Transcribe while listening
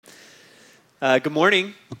Good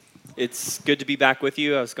morning. It's good to be back with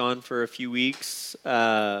you. I was gone for a few weeks.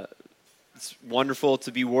 It's wonderful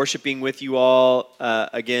to be worshiping with you all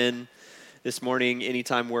again this morning.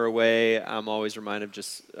 Anytime we're away, I'm always reminded of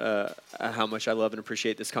just how much I love and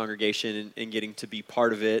appreciate this congregation and getting to be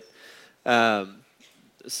part of it.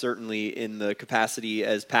 Certainly in the capacity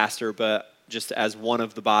as pastor, but just as one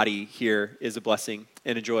of the body here is a blessing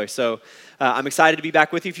and a joy. So I'm excited to be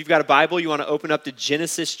back with you. If you've got a Bible, you want to open up to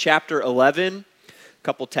Genesis chapter 11. A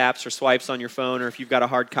couple taps or swipes on your phone, or if you've got a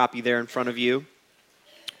hard copy there in front of you.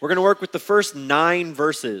 We're going to work with the first 9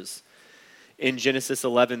 verses in Genesis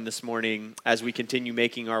 11 this morning as we continue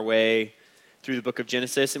making our way through the book of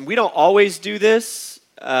Genesis. And we don't always do this.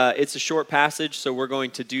 It's a short passage, so we're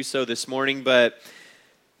going to do so this morning. But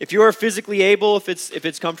if you are physically able, if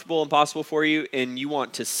it's comfortable and possible for you, and you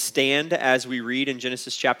want to stand as we read in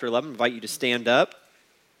Genesis chapter 11, I invite you to stand up.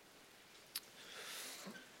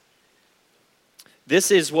 This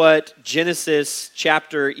is what Genesis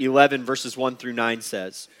chapter 11, verses 1 through 9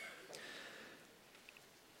 says.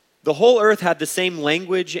 The whole earth had the same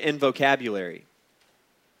language and vocabulary.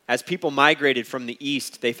 As people migrated from the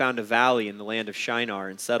east, they found a valley in the land of Shinar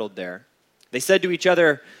and settled there. They said to each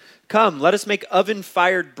other, "Come, let us make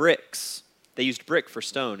oven-fired bricks." They used brick for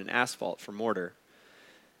stone and asphalt for mortar.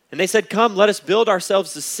 And they said, "Come, let us build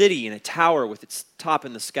ourselves a city and a tower with its top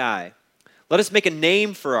in the sky. Let us make a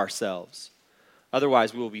name for ourselves.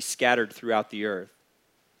 Otherwise, we will be scattered throughout the earth."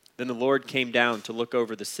 Then the Lord came down to look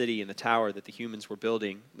over the city and the tower that the humans were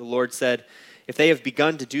building. The Lord said, "If they have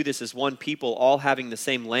begun to do this as one people, all having the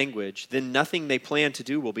same language, then nothing they plan to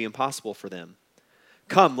do will be impossible for them.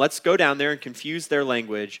 Come, let's go down there and confuse their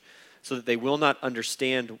language so that they will not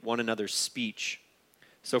understand one another's speech."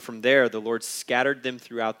 So from there, the Lord scattered them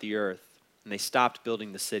throughout the earth, and they stopped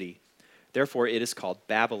building the city. Therefore, it is called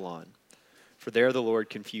Babylon. For there the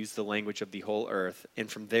Lord confused the language of the whole earth,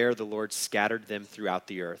 and from there the Lord scattered them throughout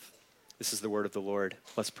the earth. This is the word of the Lord.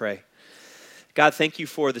 Let's pray. God, thank you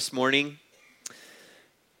for this morning,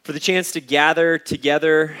 for the chance to gather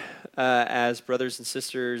together as brothers and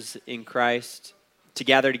sisters in Christ, to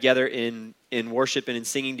gather together in worship and in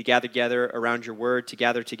singing, to gather together around your word, to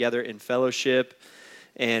gather together in fellowship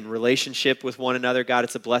and relationship with one another. God,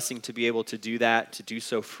 it's a blessing to be able to do that, to do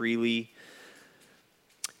so freely.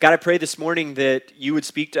 God, I pray this morning that you would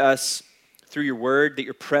speak to us through your word,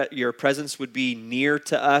 that your presence would be near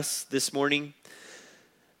to us this morning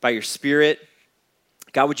by your Spirit.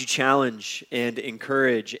 God, would you challenge and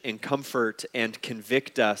encourage and comfort and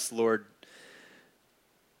convict us, Lord?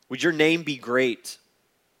 Would your name be great,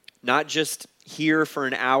 not just here for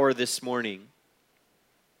an hour this morning,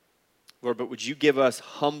 Lord, but would you give us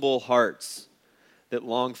humble hearts that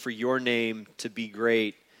long for your name to be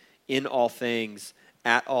great in all things,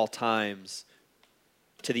 at all times,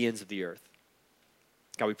 to the ends of the earth.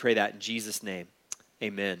 God, we pray that in Jesus' name.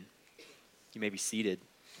 Amen. You may be seated.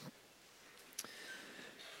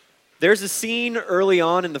 There's a scene early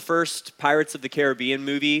on in the first Pirates of the Caribbean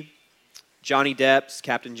movie. Johnny Depp's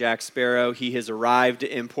Captain Jack Sparrow. He has arrived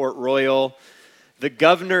in Port Royal. The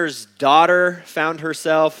governor's daughter found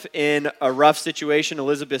herself in a rough situation.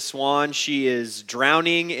 Elizabeth Swann, she is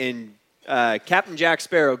drowning, and Captain Jack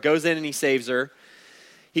Sparrow goes in and he saves her.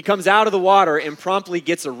 He comes out of the water and promptly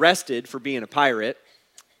gets arrested for being a pirate.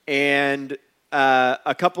 And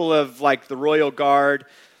a couple of the Royal Guard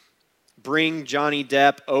bring Johnny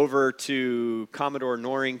Depp over to Commodore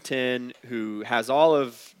Norrington, who has all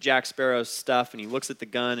of Jack Sparrow's stuff, and he looks at the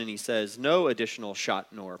gun and he says, "No additional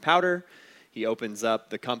shot nor powder." He opens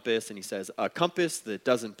up the compass and he says, "A compass that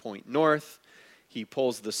doesn't point north." He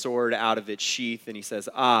pulls the sword out of its sheath and he says,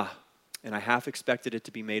 "Ah, and I half expected it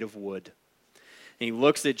to be made of wood." And he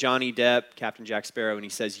looks at Johnny Depp, Captain Jack Sparrow, and he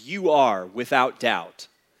says, "You are, without doubt,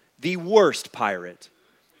 the worst pirate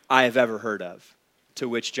I have ever heard of." To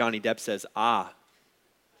which Johnny Depp says, "Ah,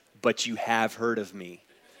 but you have heard of me."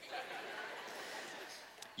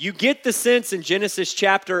 You get the sense in Genesis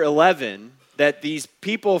chapter 11 that these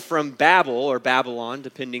people from Babel, or Babylon,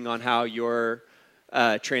 depending on how your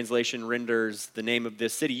translation renders the name of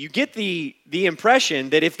this city, you get the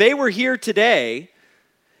impression that if they were here today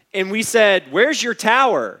and we said, "Where's your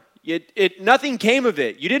tower?" Nothing came of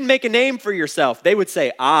it. You didn't make a name for yourself. They would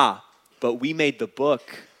say, "Ah, but we made the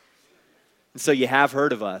book. And so you have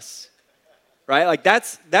heard of us." Right?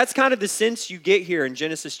 That's kind of the sense you get here in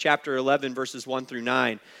Genesis chapter 11, verses 1 through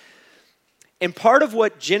 9. And part of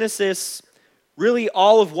what Genesis, really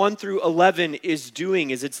all of 1 through 11, is doing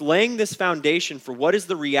is it's laying this foundation for what is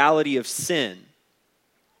the reality of sin.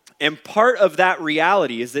 And part of that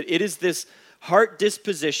reality is that it is this heart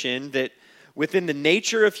disposition that within the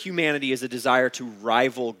nature of humanity is a desire to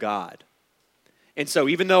rival God. And so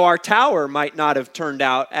even though our tower might not have turned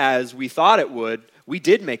out as we thought it would, we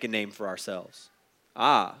did make a name for ourselves.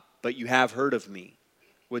 But you have heard of me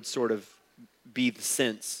would sort of be the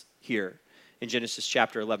sense here in Genesis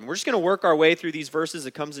chapter 11. We're just going to work our way through these verses.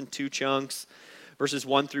 It comes in two chunks. Verses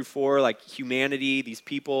 1 through 4, like humanity, these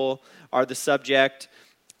people are the subject,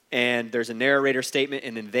 and there's a narrator statement,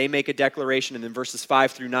 and then they make a declaration, and then verses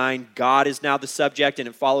 5 through 9, God is now the subject, and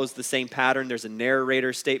it follows the same pattern. There's a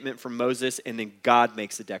narrator statement from Moses, and then God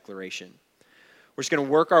makes a declaration. We're just going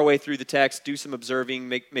to work our way through the text, do some observing,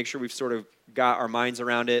 make sure we've sort of got our minds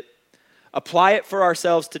around it. Apply it for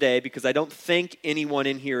ourselves today, because I don't think anyone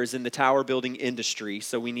in here is in the tower building industry,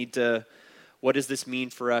 so we need to, what does this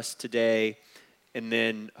mean for us today? And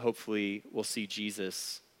then hopefully we'll see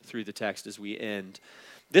Jesus through the text as we end.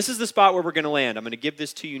 This is the spot where we're going to land. I'm going to give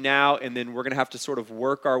this to you now, and then we're going to have to sort of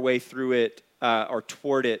work our way through it or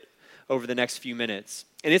toward it over the next few minutes.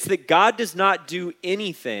 And it's that God does not do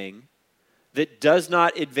anything that does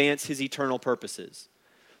not advance his eternal purposes.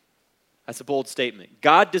 That's a bold statement.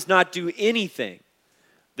 God does not do anything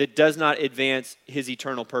that does not advance his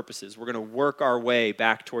eternal purposes. We're going to work our way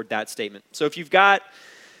back toward that statement. So if you've got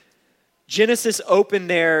Genesis open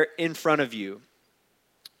there in front of you,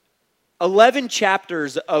 11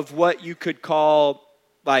 chapters of what you could call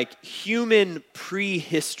like human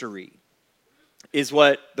prehistory is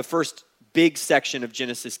what the first big section of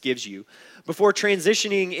Genesis gives you, before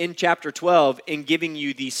transitioning in chapter 12 and giving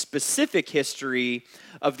you the specific history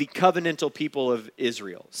of the covenantal people of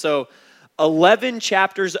Israel. So 11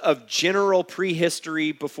 chapters of general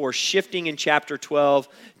prehistory before shifting in chapter 12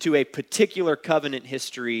 to a particular covenant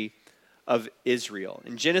history of Israel.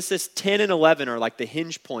 And Genesis 10 and 11 are like the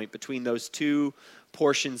hinge point between those two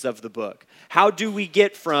portions of the book. How do we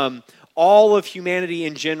get from all of humanity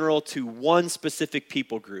in general to one specific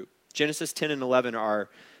people group? Genesis 10 and 11 are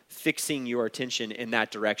fixing your attention in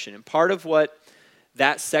that direction. And part of what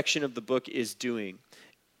that section of the book is doing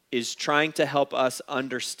is trying to help us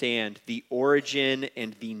understand the origin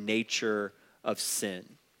and the nature of sin.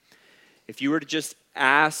 If you were to just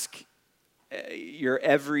ask your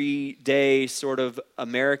everyday sort of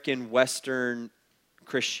American Western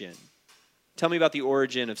Christian, tell me about the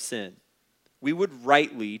origin of sin, we would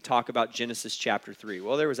rightly talk about Genesis chapter 3.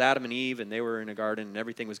 Well, there was Adam and Eve, and they were in a garden, and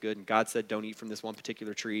everything was good, and God said, don't eat from this one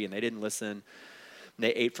particular tree, and they didn't listen, and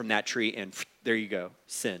they ate from that tree, and there you go,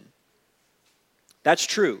 sin. That's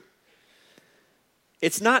true.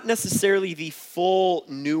 It's not necessarily the full,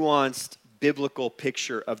 nuanced, biblical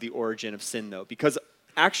picture of the origin of sin, though, because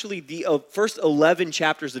actually, the first 11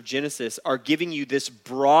 chapters of Genesis are giving you this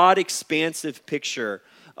broad, expansive picture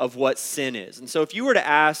of what sin is. And so if you were to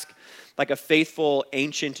ask like a faithful,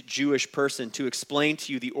 ancient Jewish person to explain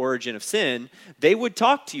to you the origin of sin, they would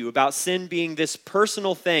talk to you about sin being this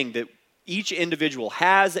personal thing that each individual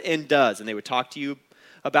has and does. And they would talk to you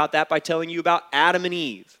about that by telling you about Adam and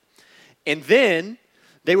Eve. And then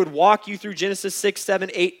they would walk you through Genesis 6,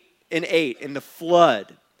 7, 8, and 8 in the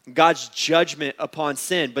flood, God's judgment upon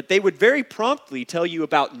sin. But they would very promptly tell you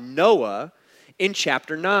about Noah in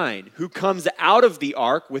chapter 9, who comes out of the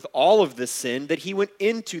ark with all of the sin that he went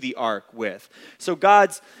into the ark with. So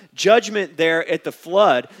God's judgment there at the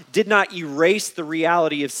flood did not erase the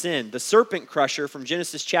reality of sin. The serpent crusher from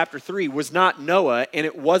Genesis chapter 3 was not Noah, and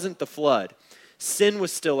it wasn't the flood. Sin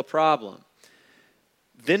was still a problem.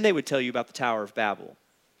 Then they would tell you about the Tower of Babel.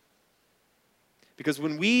 Because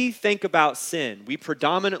when we think about sin, we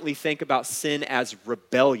predominantly think about sin as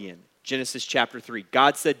rebellion. Genesis chapter 3.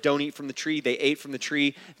 God said, don't eat from the tree. They ate from the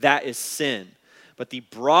tree. That is sin. But the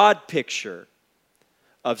broad picture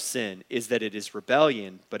of sin is that it is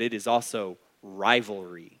rebellion, but it is also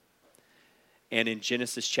rivalry. And in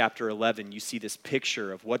Genesis chapter 11, you see this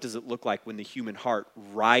picture of what does it look like when the human heart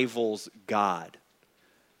rivals God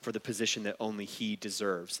for the position that only he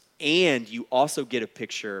deserves. And you also get a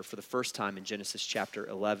picture for the first time in Genesis chapter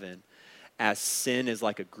 11 as sin is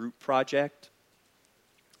like a group project.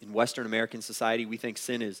 In Western American society, we think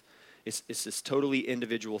sin is this totally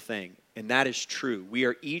individual thing. And that is true. We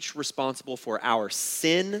are each responsible for our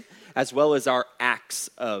sin as well as our acts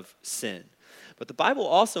of sin. But the Bible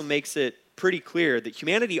also makes it pretty clear that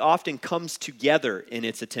humanity often comes together in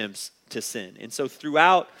its attempts to sin. And so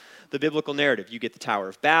throughout the biblical narrative, you get the Tower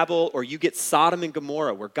of Babel, or you get Sodom and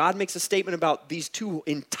Gomorrah, where God makes a statement about these two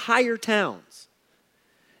entire towns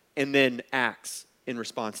and then acts in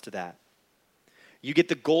response to that. You get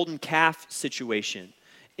the golden calf situation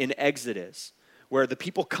in Exodus, where the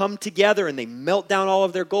people come together and they melt down all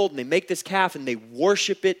of their gold and they make this calf and they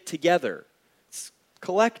worship it together. It's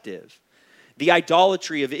collective. The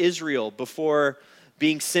idolatry of Israel before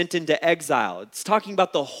being sent into exile. It's talking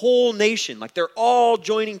about the whole nation, like they're all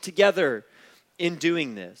joining together in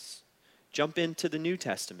doing this. Jump into the New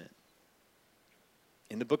Testament.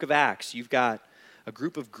 In the book of Acts, you've got a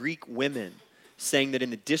group of Greek women saying that in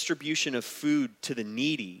the distribution of food to the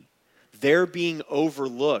needy, they're being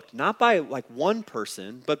overlooked, not by like one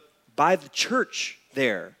person, but by the church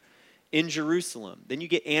there in Jerusalem. Then you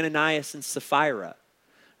get Ananias and Sapphira.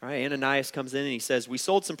 All right, Ananias comes in and he says, we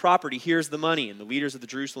sold some property, here's the money. And the leaders of the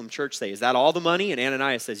Jerusalem church say, is that all the money? And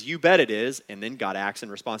Ananias says, you bet it is. And then God acts in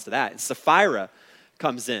response to that. And Sapphira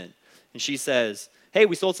comes in and she says, hey,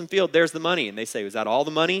 we sold some field, there's the money. And they say, was that all the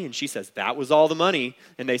money? And she says, that was all the money.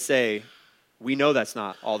 And they say, we know that's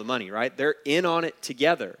not all the money, right? They're in on it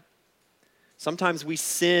together. Sometimes we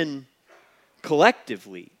sin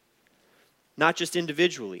collectively, not just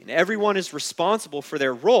individually. And everyone is responsible for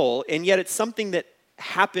their role, and yet it's something that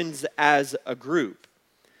happens as a group.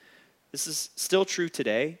 This is still true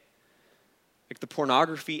today. Like the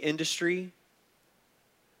pornography industry,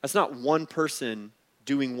 that's not one person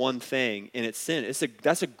doing one thing and it's sin.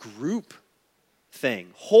 That's a group thing.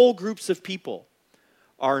 Whole groups of people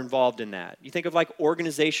are involved in that. You think of like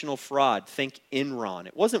organizational fraud, think Enron.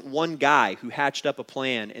 It wasn't one guy who hatched up a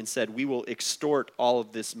plan and said, we will extort all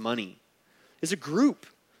of this money. It's a group.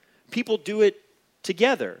 People do it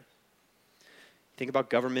together. Think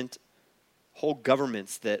about government, whole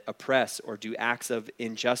governments that oppress or do acts of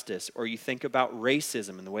injustice, or you think about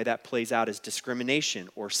racism and the way that plays out as discrimination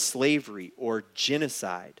or slavery or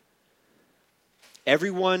genocide.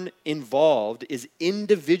 Everyone involved is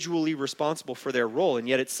individually responsible for their role, and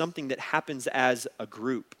yet it's something that happens as a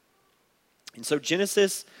group. And so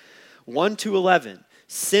Genesis 1 to 11,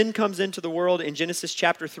 sin comes into the world in Genesis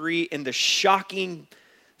chapter 3, and the shocking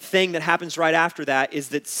thing that happens right after that is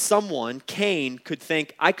that someone, Cain, could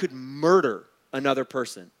think, I could murder another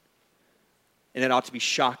person. And it ought to be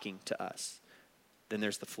shocking to us. Then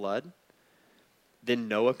there's the flood. Then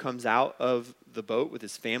Noah comes out of the boat with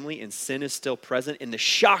his family, and sin is still present. And the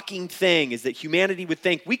shocking thing is that humanity would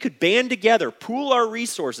think we could band together, pool our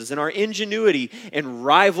resources and our ingenuity, and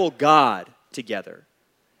rival God together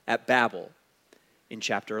at Babel in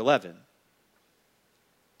chapter 11.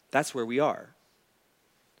 That's where we are.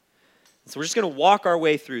 So we're just going to walk our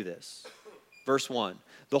way through this. Verse 1.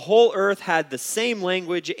 The whole earth had the same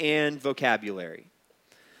language and vocabulary.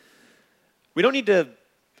 We don't need to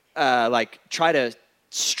try to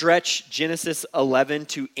stretch Genesis 11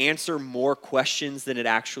 to answer more questions than it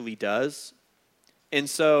actually does. And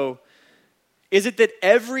so, is it that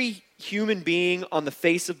every human being on the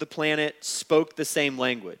face of the planet spoke the same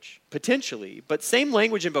language? Potentially, but same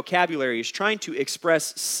language and vocabulary is trying to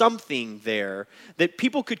express something there that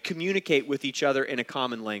people could communicate with each other in a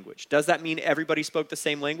common language. Does that mean everybody spoke the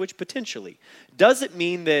same language? Potentially. Does it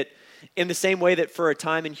mean that in the same way that for a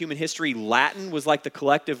time in human history, Latin was like the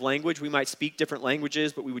collective language? We might speak different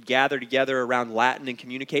languages, but we would gather together around Latin and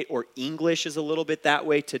communicate, or English is a little bit that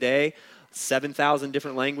way today. 7,000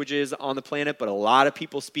 different languages on the planet, but a lot of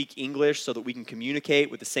people speak English so that we can communicate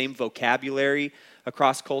with the same vocabulary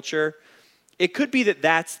across culture. It could be that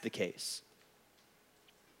that's the case.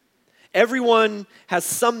 Everyone has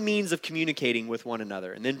some means of communicating with one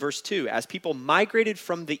another. And then verse 2, as people migrated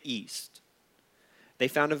from the east, they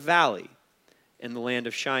found a valley in the land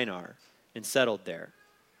of Shinar and settled there.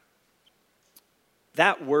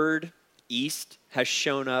 That word, east, has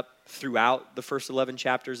shown up throughout the first 11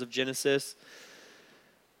 chapters of Genesis.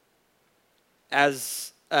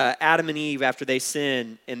 As Adam and Eve, after they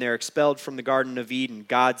sin and they're expelled from the Garden of Eden,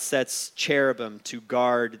 God sets cherubim to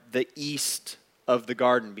guard the east of the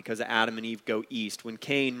garden because Adam and Eve go east. When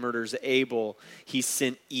Cain murders Abel, he's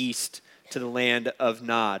sent east to the land of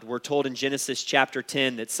Nod. We're told in Genesis chapter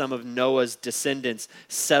 10 that some of Noah's descendants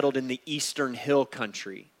settled in the eastern hill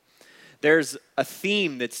country. There's a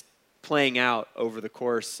theme that's playing out over the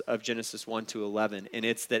course of Genesis 1 to 11, and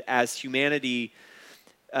it's that as humanity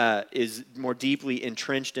is more deeply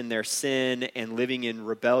entrenched in their sin and living in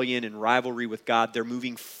rebellion and rivalry with God, they're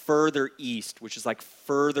moving further east, which is like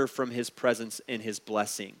further from his presence and his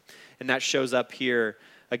blessing. And that shows up here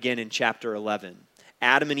again in chapter 11.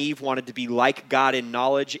 Adam and Eve wanted to be like God in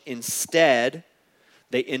knowledge. Instead,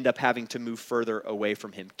 they end up having to move further away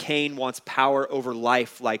from him. Cain wants power over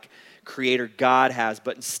life like Creator God has,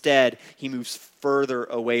 but instead he moves further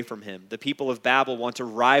away from him. The people of Babel want to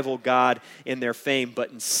rival God in their fame, but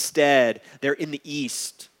instead they're in the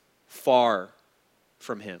east, far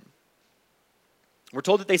from him. We're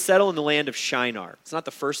told that they settle in the land of Shinar. It's not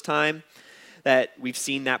the first time that we've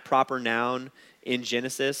seen that proper noun in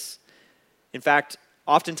Genesis. In fact,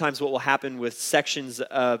 oftentimes what will happen with sections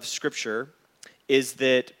of Scripture is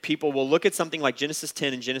that people will look at something like Genesis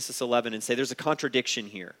 10 and Genesis 11 and say there's a contradiction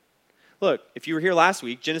here. Look, if you were here last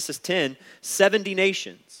week, Genesis 10, 70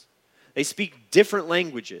 nations. They speak different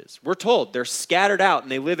languages. We're told they're scattered out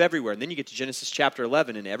and they live everywhere. And then you get to Genesis chapter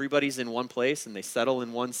 11 and everybody's in one place and they settle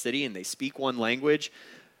in one city and they speak one language.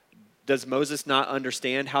 Does Moses not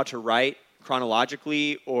understand how to write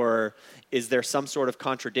chronologically, or is there some sort of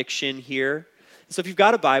contradiction here? So if you've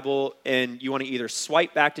got a Bible and you want to either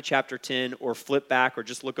swipe back to chapter 10 or flip back or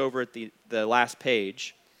just look over at the last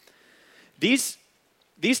page, these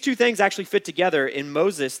two things actually fit together. In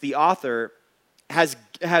Moses, the author has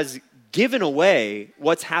given away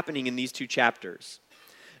what's happening in these two chapters.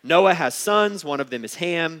 Noah has sons. One of them is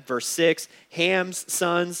Ham. Verse 6, Ham's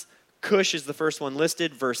sons. Cush is the first one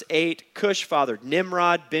listed. Verse 8, Cush fathered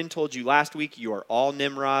Nimrod. Ben told you last week you are all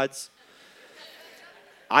Nimrods.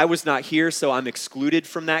 I was not here, so I'm excluded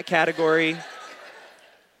from that category.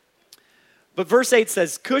 But verse 8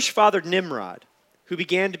 says, Cush fathered Nimrod, who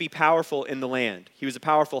began to be powerful in the land. He was a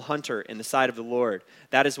powerful hunter in the sight of the Lord.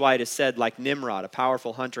 That is why it is said, like Nimrod, a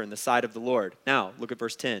powerful hunter in the sight of the Lord. Now, look at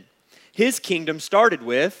verse 10. His kingdom started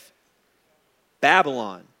with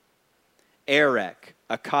Babylon, Erech,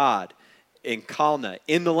 Akkad, and Calneh,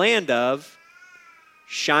 in the land of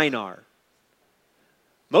Shinar.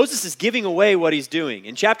 Moses is giving away what he's doing.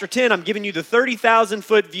 In chapter 10, I'm giving you the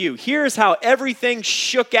 30,000-foot view. Here's how everything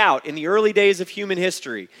shook out in the early days of human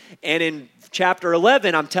history. And in chapter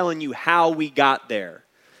 11, I'm telling you how we got there.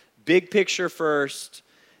 Big picture first,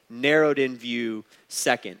 narrowed in view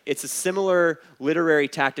second. It's a similar literary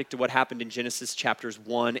tactic to what happened in Genesis chapters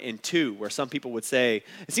 1 and 2, where some people would say,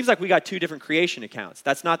 it seems like we got two different creation accounts.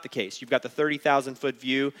 That's not the case. You've got the 30,000-foot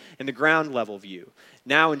view and the ground level view.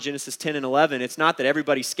 Now in Genesis 10 and 11, it's not that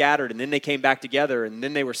everybody scattered and then they came back together and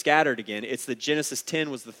then they were scattered again. It's that Genesis 10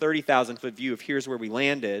 was the 30,000-foot view of here's where we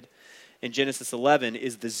landed. And Genesis 11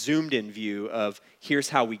 is the zoomed-in view of here's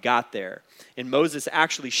how we got there. And Moses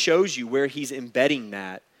actually shows you where he's embedding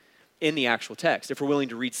that in the actual text, if we're willing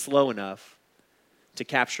to read slow enough to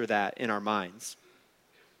capture that in our minds.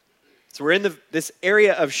 So we're in this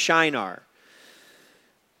area of Shinar.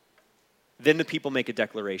 Then the people make a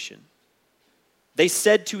declaration. They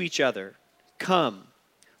said to each other, come,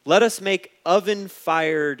 let us make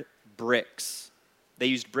oven-fired bricks. They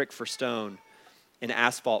used brick for stone and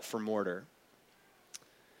asphalt for mortar.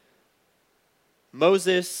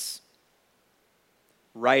 Moses,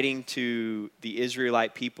 writing to the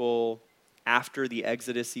Israelite people after the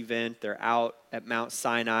Exodus event, they're out at Mount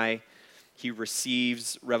Sinai. He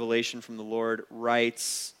receives revelation from the Lord,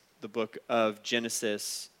 writes the book of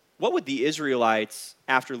Genesis. What would the Israelites,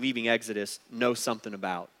 after leaving Exodus, know something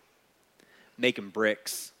about? Making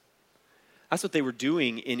bricks. That's what they were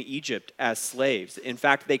doing in Egypt as slaves. In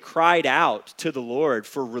fact, they cried out to the Lord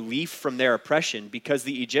for relief from their oppression because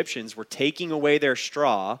the Egyptians were taking away their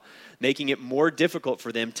straw, making it more difficult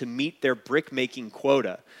for them to meet their brick-making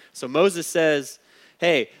quota. So Moses says,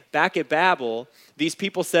 hey, back at Babel, these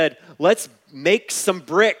people said, let's make some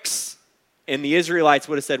bricks. And the Israelites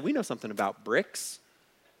would have said, we know something about bricks.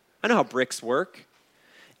 I know how bricks work.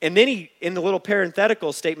 And then he, in the little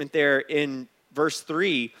parenthetical statement there in verse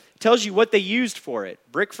 3, tells you what they used for it.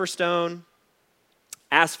 Brick for stone,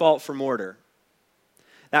 asphalt for mortar.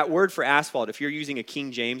 That word for asphalt, if you're using a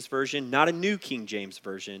King James version, not a New King James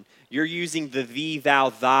version, you're using the thee,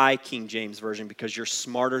 thou, thy King James version because you're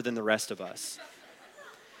smarter than the rest of us.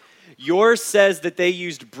 Yours says that they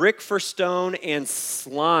used brick for stone and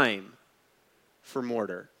slime for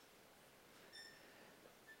mortar.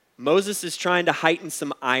 Moses is trying to heighten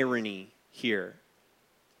some irony here.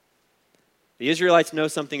 The Israelites know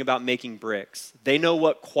something about making bricks. They know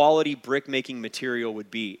what quality brick-making material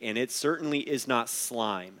would be, and it certainly is not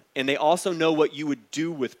slime. And they also know what you would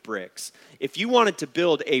do with bricks. If you wanted to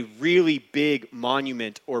build a really big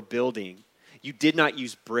monument or building, you did not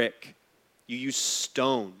use brick. You used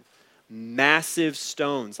stone, massive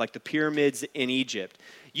stones like the pyramids in Egypt.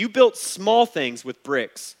 You built small things with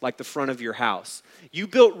bricks like the front of your house. You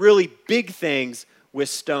built really big things with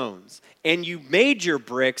stones. And you made your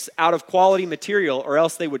bricks out of quality material or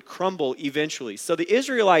else they would crumble eventually. So the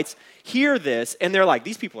Israelites hear this and they're like,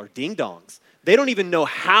 these people are ding-dongs. They don't even know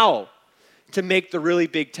how to make the really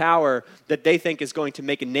big tower that they think is going to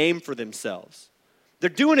make a name for themselves. They're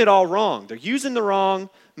doing it all wrong. They're using the wrong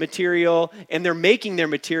material and they're making their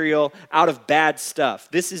material out of bad stuff.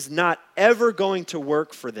 This is not ever going to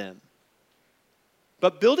work for them.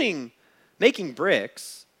 But making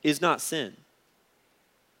bricks is not sin.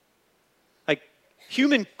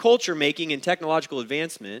 Human culture making and technological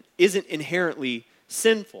advancement isn't inherently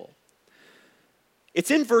sinful. It's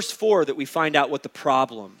in verse 4 that we find out what the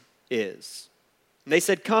problem is. And they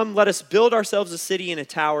said, come, let us build ourselves a city and a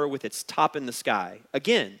tower with its top in the sky.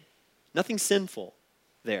 Again, nothing sinful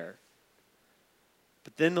there.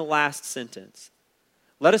 But then the last sentence,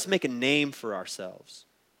 let us make a name for ourselves.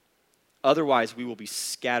 Otherwise, we will be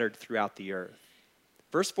scattered throughout the earth.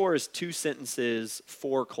 Verse 4 is 2 sentences,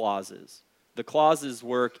 4 clauses. The clauses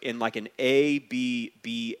work in like an A, B,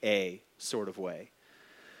 B, A sort of way.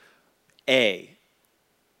 A,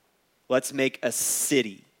 let's make a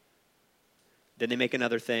city. Then they make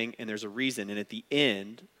another thing, and there's a reason. And at the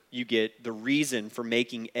end, you get the reason for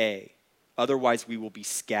making A. Otherwise, we will be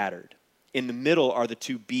scattered. In the middle are the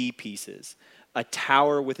 2 B pieces. A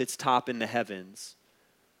tower with its top in the heavens.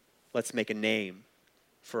 Let's make a name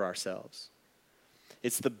for ourselves.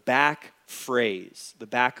 It's the back phrase, the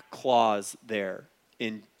back clause there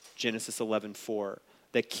in Genesis 11:4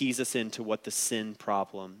 that keys us into what the sin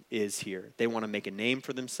problem is here. They want to make a name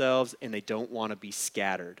for themselves, and they don't want to be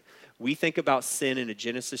scattered. We think about sin in a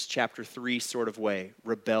Genesis chapter 3 sort of way,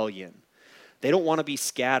 rebellion. They don't want to be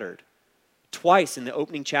scattered. Twice in the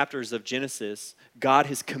opening chapters of Genesis, God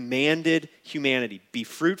has commanded humanity, be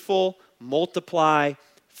fruitful, multiply,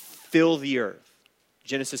 fill the earth.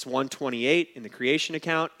 Genesis 1:28 in the creation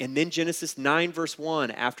account, and then Genesis 9 verse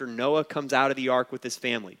 1 after Noah comes out of the ark with his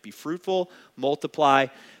family. Be fruitful, multiply,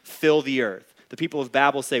 fill the earth. The people of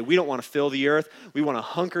Babel say, we don't want to fill the earth. We want to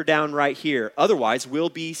hunker down right here. Otherwise, we'll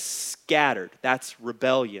be scattered. That's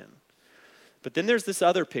rebellion. But then there's this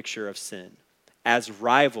other picture of sin as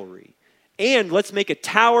rivalry. And let's make a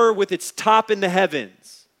tower with its top in the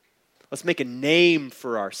heavens. Let's make a name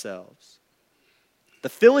for ourselves. The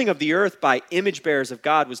filling of the earth by image bearers of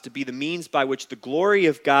God was to be the means by which the glory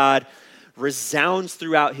of God resounds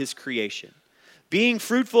throughout his creation. Being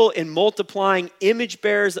fruitful and multiplying image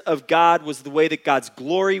bearers of God was the way that God's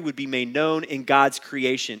glory would be made known in God's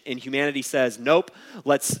creation. And humanity says, nope,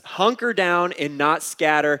 let's hunker down and not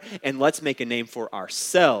scatter, and let's make a name for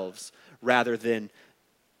ourselves rather than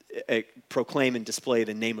proclaim and display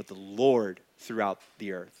the name of the Lord throughout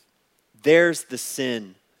the earth. There's the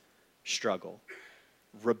sin struggle.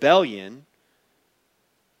 Rebellion,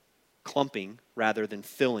 clumping rather than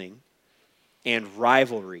filling, and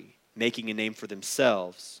rivalry, making a name for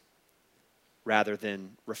themselves rather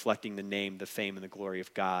than reflecting the name, the fame, and the glory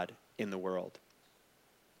of God in the world.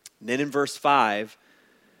 And then in verse 5,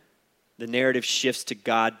 the narrative shifts to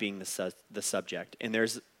God being the subject. And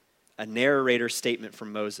there's a narrator statement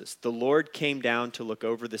from Moses. The Lord came down to look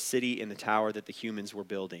over the city and the tower that the humans were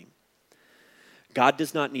building. God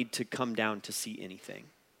does not need to come down to see anything.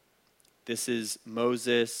 This is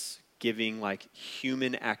Moses giving like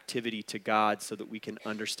human activity to God so that we can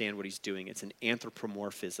understand what he's doing. It's an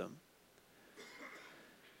anthropomorphism.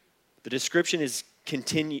 The description is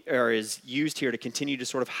used here to continue to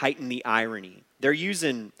sort of heighten the irony. They're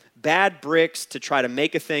using bad bricks to try to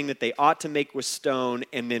make a thing that they ought to make with stone,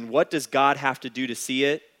 and then what does God have to do to see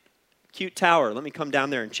it? Cute tower, let me come down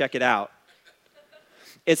there and check it out.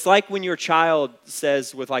 It's like when your child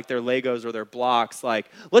says with like their Legos or their blocks, like,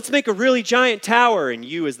 let's make a really giant tower. And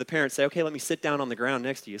you as the parent say, okay, let me sit down on the ground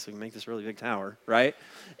next to you so we can make this really big tower, right?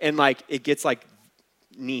 And like it gets like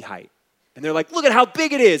knee height. And they're like, look at how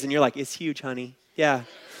big it is. And you're like, it's huge, honey. Yeah.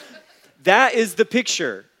 That is the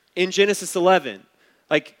picture in Genesis 11.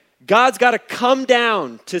 Like, God's got to come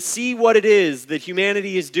down to see what it is that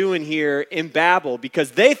humanity is doing here in Babel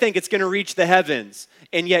because they think it's going to reach the heavens.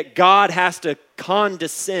 And yet God has to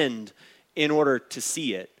condescend in order to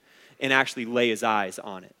see it and actually lay his eyes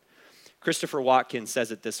on it. Christopher Watkins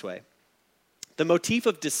says it this way. The motif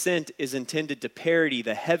of descent is intended to parody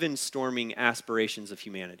the heaven-storming aspirations of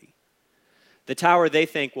humanity. The tower, they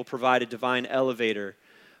think, will provide a divine elevator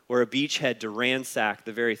where a beachhead to ransack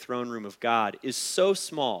the very throne room of God is so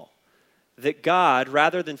small that God,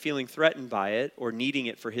 rather than feeling threatened by it or needing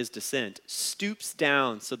it for his descent, stoops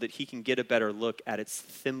down so that he can get a better look at its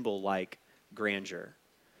thimble-like grandeur.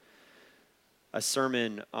 A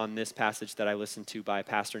sermon on this passage that I listened to by a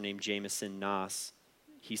pastor named Jameson Noss,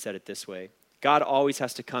 he said it this way: God always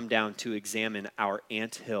has to come down to examine our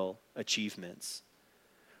anthill achievements,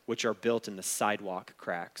 which are built in the sidewalk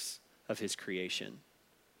cracks of his creation.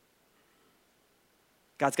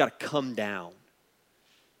 God's got to come down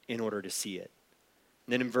in order to see it.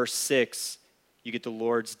 And then in verse 6, you get the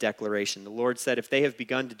Lord's declaration. The Lord said, if they have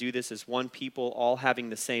begun to do this as one people, all having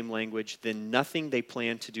the same language, then nothing they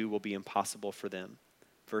plan to do will be impossible for them.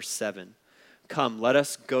 Verse 7, come, let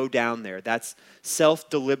us go down there. That's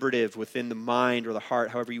self-deliberative within the mind or the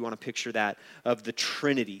heart, however you want to picture that, of the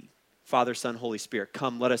Trinity, Father, Son, Holy Spirit.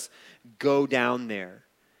 Come, let us go down there.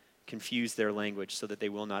 Confuse their language so that they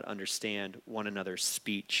will not understand one another's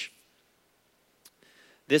speech.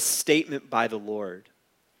 This statement by the Lord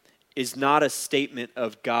is not a statement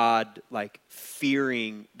of God like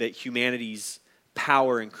fearing that humanity's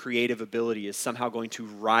power and creative ability is somehow going to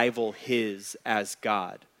rival his as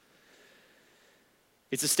God.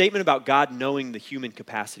 It's a statement about God knowing the human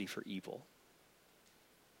capacity for evil.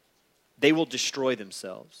 They will destroy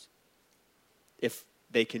themselves if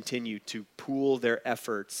they continue to pool their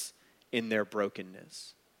efforts in their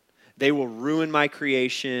brokenness. They will ruin my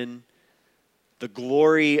creation. The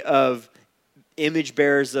glory of image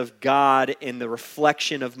bearers of God and the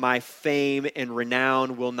reflection of my fame and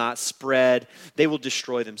renown will not spread. They will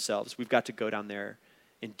destroy themselves. We've got to go down there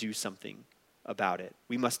and do something about it.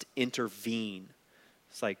 We must intervene.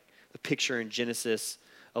 It's like the picture in Genesis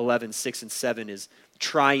 11, 6 and 7 is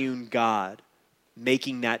triune God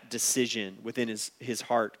making that decision within his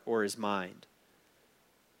heart or his mind.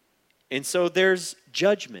 And so there's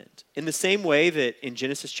judgment. In the same way that in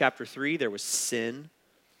Genesis chapter 3, there was sin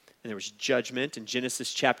and there was judgment. In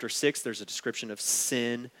Genesis chapter 6, there's a description of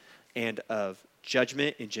sin and of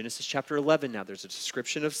judgment. In Genesis chapter 11 now, there's a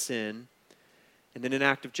description of sin and then an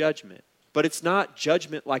act of judgment. But it's not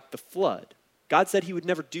judgment like the flood. God said he would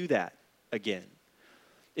never do that again.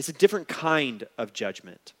 It's a different kind of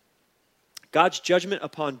judgment. God's judgment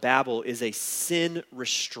upon Babel is a sin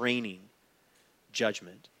restraining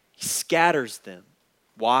judgment. He scatters them.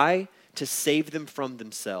 Why? To save them from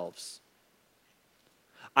themselves.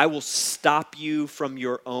 I will stop you from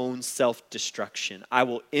your own self-destruction. I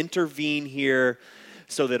will intervene here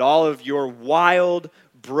so that all of your wild,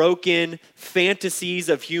 broken fantasies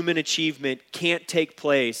of human achievement can't take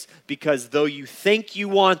place, because though you think you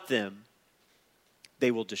want them,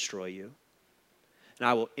 they will destroy you. And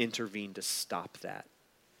I will intervene to stop that.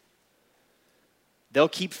 They'll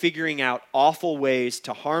keep figuring out awful ways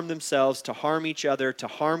to harm themselves, to harm each other, to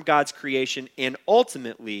harm God's creation, and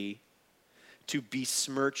ultimately to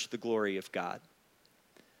besmirch the glory of God.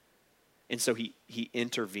 And so he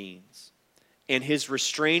intervenes. And his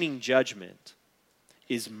restraining judgment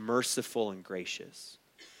is merciful and gracious.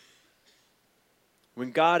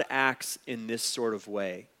 When God acts in this sort of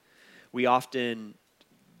way, we often,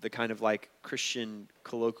 the kind of like Christian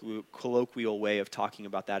colloquial way of talking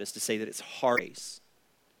about that is to say that it's hard grace.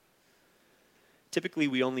 Typically,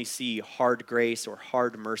 we only see hard grace or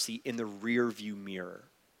hard mercy in the rear view mirror.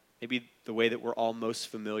 Maybe the way that we're all most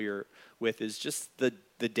familiar with is just the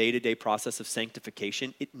day-to-day process of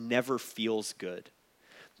sanctification. It never feels good.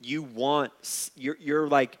 You want, your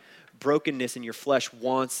like brokenness in your flesh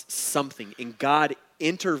wants something, and God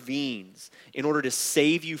intervenes in order to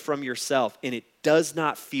save you from yourself, and it does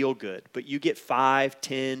not feel good. But you get 5,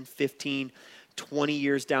 10, 15, 20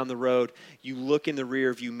 years down the road, you look in the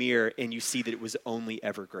rear view mirror and you see that it was only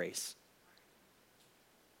ever grace.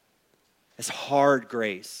 It's hard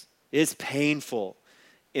grace. It is painful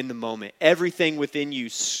in the moment. Everything within you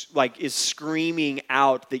is screaming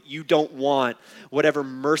out that you don't want whatever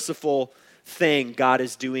merciful thing God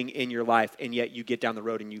is doing in your life, and yet you get down the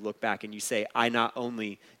road and you look back and you say, I not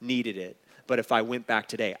only needed it, but if I went back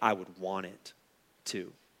today, I would want it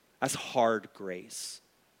too. That's hard grace.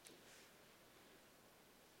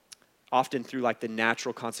 Often through like the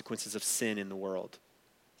natural consequences of sin in the world,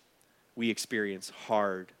 we experience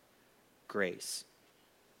hard grace.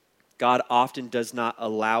 God often does not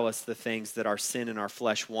allow us the things that our sin and our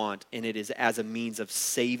flesh want, and it is as a means of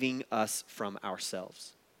saving us from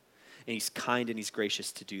ourselves. And he's kind and he's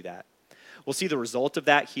gracious to do that. We'll see the result of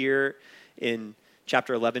that here in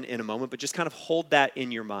chapter 11 in a moment, but just kind of hold that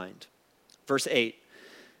in your mind. Verse 8.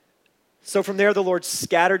 So from there the Lord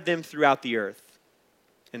scattered them throughout the earth,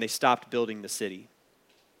 and they stopped building the city.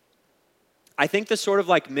 I think the sort of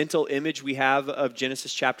like mental image we have of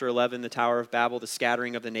Genesis chapter 11, the Tower of Babel, the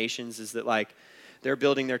scattering of the nations, is that like they're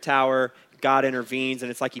building their tower, God intervenes, and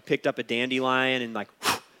it's like he picked up a dandelion and like,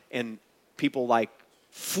 and people like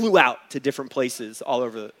flew out to different places all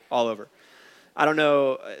over. I don't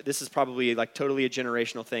know, this is probably like totally a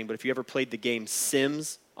generational thing, but if you ever played the game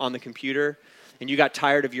Sims on the computer, and you got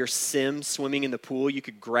tired of your sim swimming in the pool, you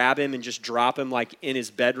could grab him and just drop him like in his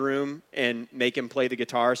bedroom and make him play the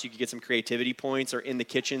guitar so you could get some creativity points, or in the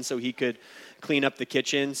kitchen so he could clean up the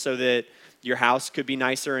kitchen so that your house could be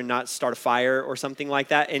nicer and not start a fire or something like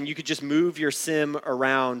that. And you could just move your sim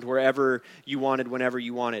around wherever you wanted, whenever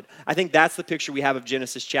you wanted. I think that's the picture we have of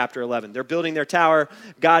Genesis chapter 11. They're building their tower.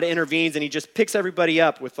 God intervenes and he just picks everybody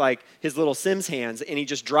up with like his little sim's hands, and he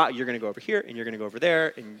just you're going to go over here, and you're going to go over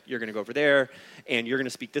there, and you're going to go over there, and you're going to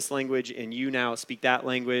speak this language, and you now speak that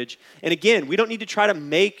language. And again, we don't need to try to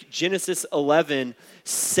make Genesis 11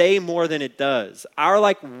 say more than it does. Our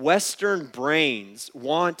like Western brains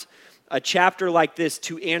want a chapter like this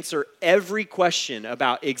to answer every question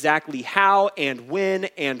about exactly how and when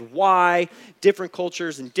and why different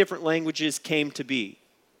cultures and different languages came to be.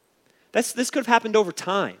 This could have happened over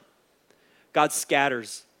time. God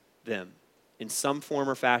scatters them in some form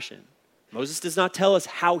or fashion. Moses does not tell us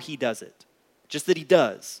how he does it, just that he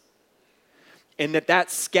does. And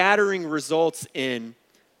that scattering results in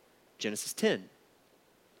Genesis 10.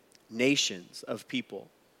 Nations of people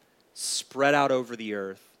spread out over the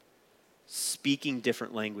earth, speaking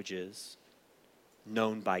different languages,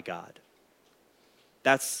 known by God.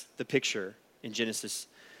 That's the picture in Genesis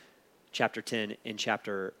chapter 10 and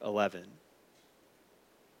chapter 11.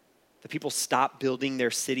 The people stop building their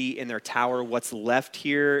city and their tower. What's left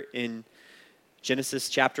here in Genesis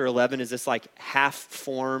chapter 11 is this like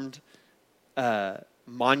half-formed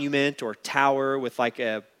monument or tower with like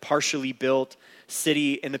a partially built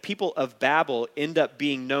city. And the people of Babel end up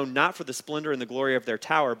being known not for the splendor and the glory of their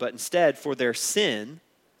tower, but instead for their sin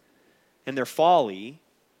and their folly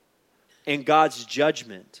and God's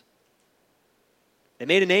judgment. They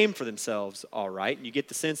made a name for themselves, all right. And you get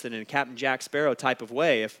the sense that in a Captain Jack Sparrow type of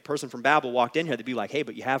way, if a person from Babel walked in here, they'd be like, hey,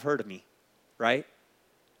 but you have heard of me, right?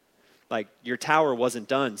 Like, your tower wasn't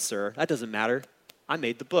done, sir. That doesn't matter. I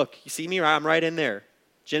made the book. You see me? I'm right in there.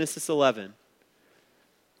 Genesis 11.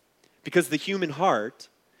 Because the human heart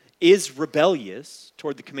is rebellious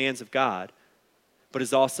toward the commands of God, but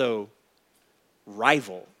is also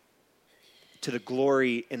rival to the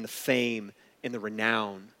glory and the fame and the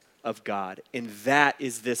renown of God. And that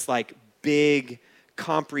is this like big,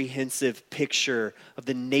 comprehensive picture of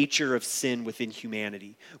the nature of sin within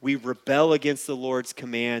humanity. We rebel against the Lord's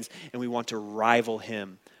commands and we want to rival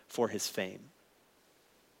him for his fame.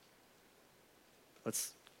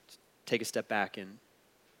 Let's take a step back and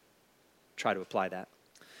try to apply that.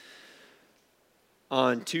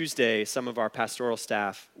 On Tuesday, some of our pastoral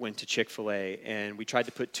staff went to Chick-fil-A, and we tried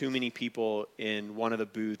to put too many people in one of the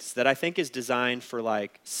booths that I think is designed for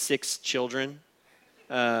like 6 children.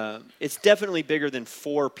 It's definitely bigger than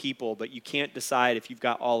 4 people, but you can't decide if you've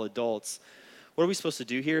got all adults. What are we supposed to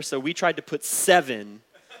do here? So we tried to put 7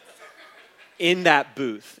 in that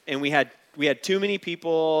booth, and we had too many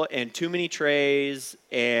people and too many trays,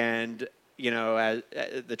 and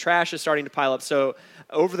the trash is starting to pile up. So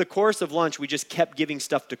over the course of lunch, we just kept giving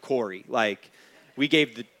stuff to Corey. Like we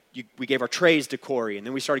gave our trays to Corey, and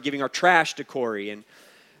then we started giving our trash to Corey. And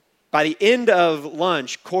by the end of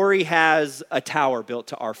lunch, Corey has a tower built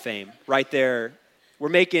to our fame right there. We're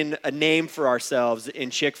making a name for ourselves in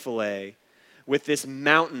Chick-fil-A with this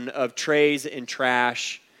mountain of trays and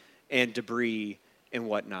trash and debris and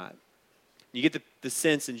whatnot. You get the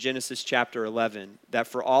sense in Genesis chapter 11 that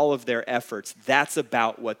for all of their efforts, that's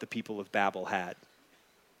about what the people of Babel had.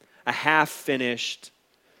 A half-finished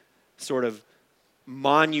sort of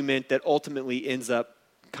monument that ultimately ends up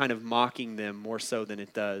kind of mocking them more so than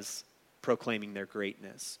it does proclaiming their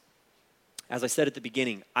greatness. As I said at the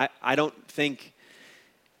beginning, I don't think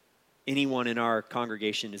anyone in our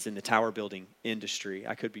congregation is in the tower building industry.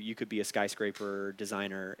 You could be a skyscraper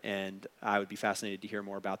designer, and I would be fascinated to hear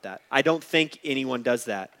more about that. I don't think anyone does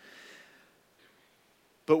that.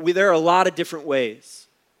 But there are a lot of different ways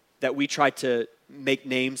that we try to make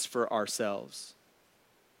names for ourselves,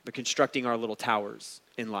 but constructing our little towers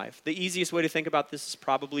in life. The easiest way to think about this is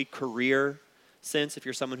probably career sense. If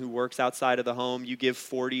you're someone who works outside of the home, you give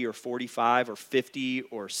 40 or 45 or 50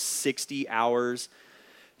 or 60 hours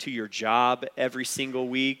to your job every single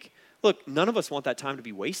week. Look, none of us want that time to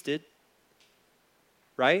be wasted,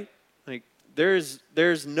 right? Like there's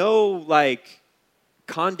no like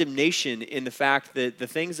condemnation in the fact that the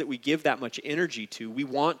things that we give that much energy to, we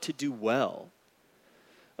want to do well.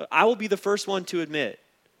 I will be the first one to admit,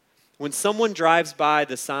 when someone drives by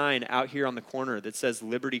the sign out here on the corner that says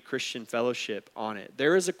Liberty Christian Fellowship on it,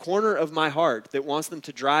 there is a corner of my heart that wants them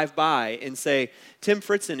to drive by and say, Tim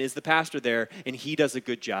Fritzen is the pastor there, and he does a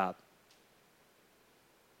good job.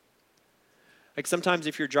 Like sometimes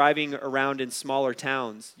if you're driving around in smaller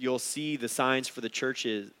towns, you'll see the signs for a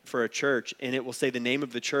church, and it will say the name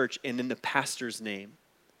of the church and then the pastor's name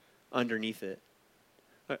underneath it.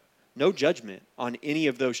 No judgment on any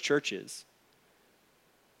of those churches.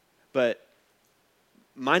 But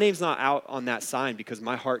my name's not out on that sign because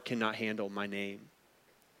my heart cannot handle my name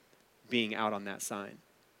being out on that sign.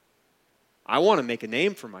 I want to make a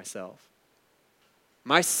name for myself.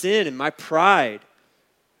 My sin and my pride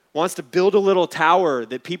wants to build a little tower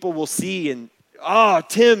that people will see and, oh,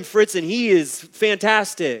 Tim Fritzen, he is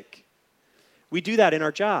fantastic. We do that in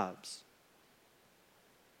our jobs.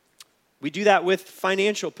 We do that with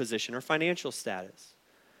financial position or financial status.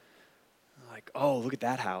 Like, oh, look at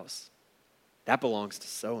that house. That belongs to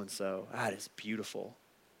so-and-so. That is beautiful.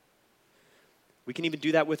 We can even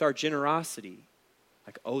do that with our generosity.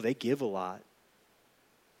 Like, oh, they give a lot.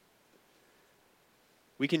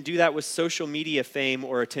 We can do that with social media fame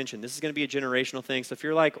or attention. This is going to be a generational thing. So if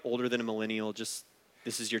you're like older than a millennial, this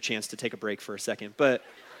is your chance to take a break for a second. But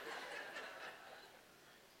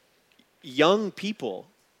young people,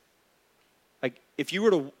 like if you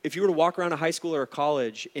were to walk around a high school or a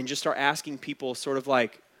college and just start asking people sort of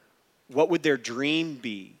like, what would their dream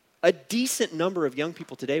be? A decent number of young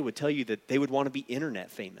people today would tell you that they would want to be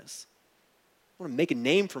internet famous. I want to make a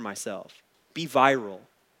name for myself, be viral,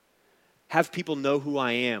 have people know who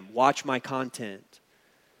I am, watch my content.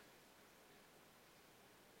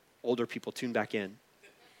 Older people, tune back in.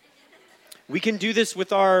 We can do this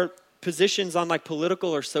with our positions on like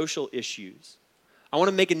political or social issues. I want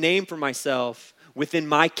to make a name for myself within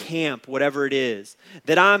my camp, whatever it is,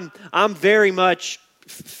 that I'm very much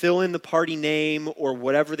fill in the party name or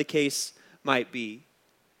whatever the case might be.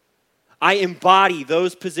 I embody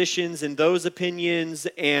those positions and those opinions,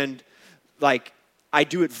 and like I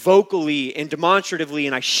do it vocally and demonstratively,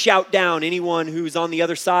 and I shout down anyone who's on the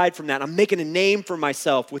other side from that. I'm making a name for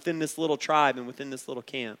myself within this little tribe and within this little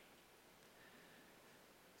camp.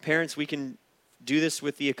 Parents, we can do this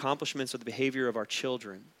with the accomplishments or the behavior of our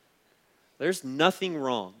children. There's nothing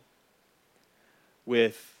wrong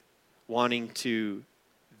with wanting to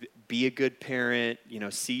be a good parent,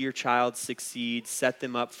 see your child succeed, set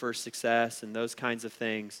them up for success and those kinds of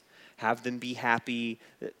things. Have them be happy.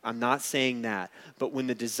 I'm not saying that. But when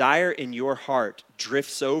the desire in your heart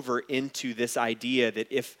drifts over into this idea that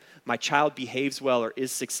if my child behaves well or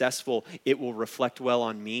is successful, it will reflect well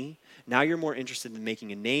on me, now you're more interested in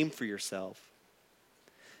making a name for yourself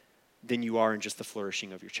than you are in just the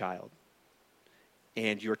flourishing of your child.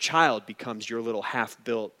 And your child becomes your little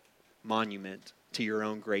half-built monument to your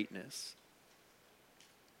own greatness.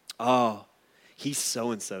 Oh, he's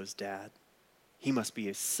so-and-so's dad. He must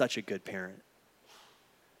be such a good parent.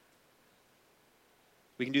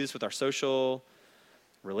 We can do this with our social,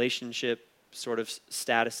 relationship sort of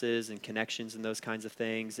statuses and connections and those kinds of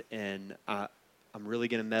things. And I'm really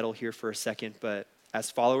going to meddle here for a second, but as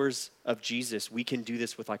followers of Jesus, we can do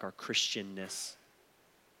this with like our Christianness.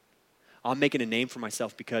 I'm making a name for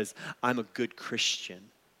myself because I'm a good Christian.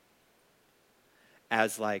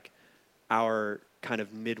 As like our kind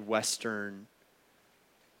of Midwestern,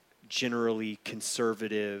 generally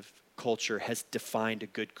conservative culture has defined a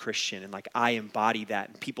good Christian, and like I embody that,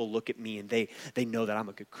 and people look at me and they know that I'm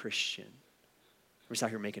a good Christian. I'm just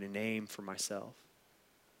out here making a name for myself.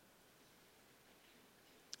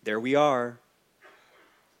 There we are,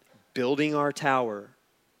 building our tower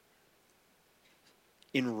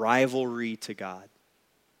in rivalry to God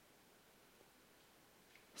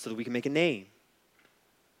so that we can make a name.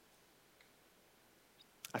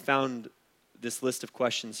 I found this list of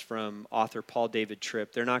questions from author Paul David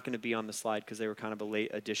Tripp. They're not going to be on the slide because they were kind of a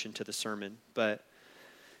late addition to the sermon, but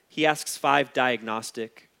he asks 5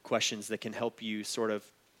 diagnostic questions that can help you sort of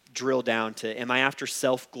drill down to, am I after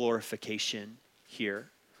self-glorification here?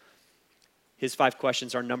 His 5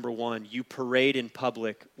 questions are, number 1, you parade in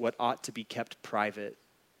public what ought to be kept private.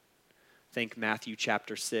 Think Matthew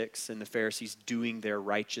chapter 6 and the Pharisees doing their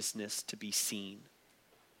righteousness to be seen.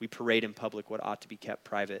 We parade in public what ought to be kept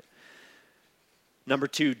private. Number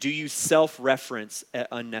 2, do you self-reference at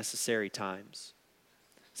unnecessary times?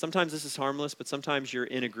 Sometimes this is harmless, but sometimes you're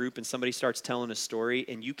in a group and somebody starts telling a story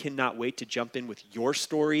and you cannot wait to jump in with your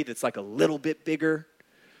story that's like a little bit bigger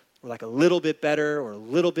or like a little bit better or a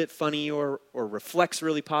little bit funny or reflects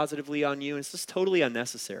really positively on you. And it's just totally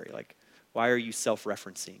unnecessary. Like, why are you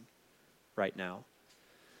self-referencing right now?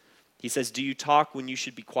 He says, do you talk when you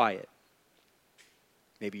should be quiet?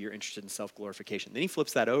 Maybe you're interested in self-glorification. Then he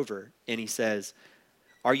flips that over and he says,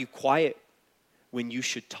 are you quiet when you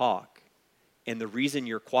should talk? And the reason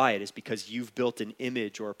you're quiet is because you've built an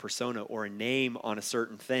image or a persona or a name on a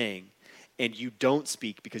certain thing, and you don't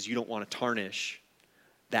speak because you don't want to tarnish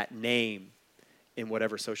that name in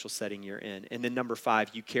whatever social setting you're in. And then number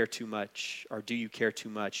 5, you care too much, or do you care too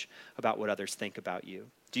much about what others think about you?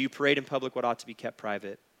 Do you parade in public what ought to be kept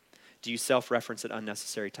private? Do you self-reference at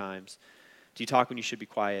unnecessary times? Do you talk when you should be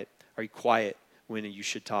quiet? Are you quiet when you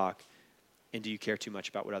should talk? And do you care too much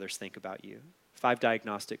about what others think about you? 5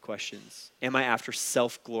 diagnostic questions. Am I after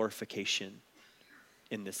self-glorification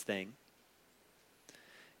in this thing?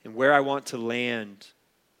 And where I want to land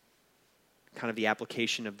kind of the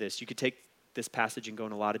application of this, you could take this passage and go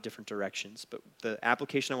in a lot of different directions, but the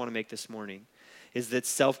application I want to make this morning is that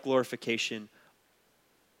self-glorification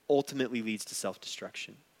ultimately leads to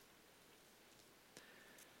self-destruction.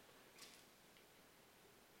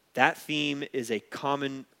 That theme is a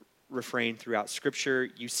common refrain throughout Scripture.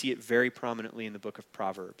 You see it very prominently in the book of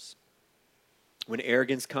Proverbs. When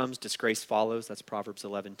arrogance comes, disgrace follows. That's Proverbs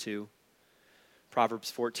 11:2.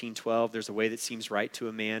 Proverbs 14:12, there's a way that seems right to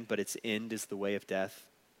a man, but its end is the way of death.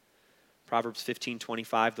 Proverbs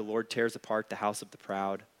 15:25, the Lord tears apart the house of the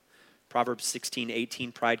proud. Proverbs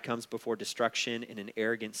 16:18, pride comes before destruction and an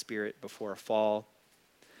arrogant spirit before a fall.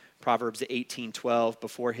 Proverbs 18:12,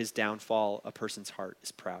 before his downfall, a person's heart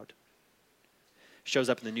is proud. Shows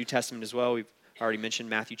up in the New Testament as well. We've already mentioned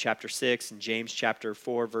Matthew chapter 6 and James chapter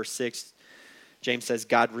 4, verse 6. James says,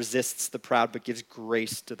 God resists the proud but gives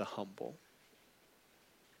grace to the humble.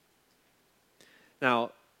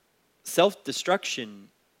 Now, self-destruction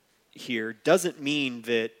here doesn't mean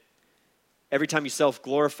that every time you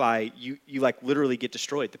self-glorify, you like literally get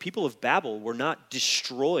destroyed. The people of Babel were not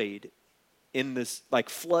destroyed in this like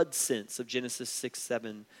flood sense of Genesis 6,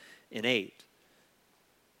 7, and 8.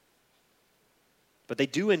 But they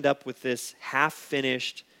do end up with this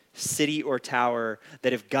half-finished city or tower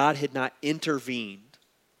that if God had not intervened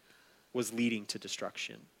was leading to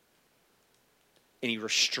destruction. And he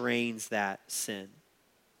restrains that sin.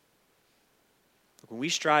 When we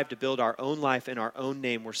strive to build our own life in our own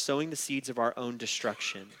name, we're sowing the seeds of our own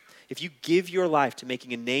destruction. If you give your life to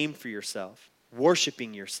making a name for yourself,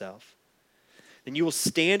 worshiping yourself, then you will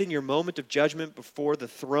stand in your moment of judgment before the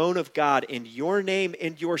throne of God, and your name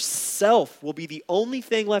and yourself will be the only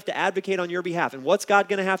thing left to advocate on your behalf. And what's God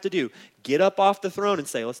going to have to do? Get up off the throne and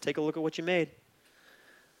say, let's take a look at what you made.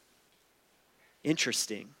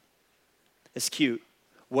 Interesting. It's cute.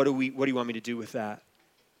 What do you want me to do with that?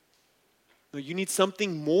 No, you need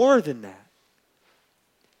something more than that.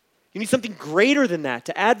 You need something greater than that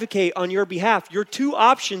to advocate on your behalf. Your two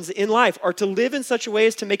options in life are to live in such a way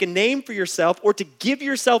as to make a name for yourself or to give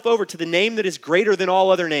yourself over to the name that is greater than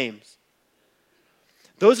all other names.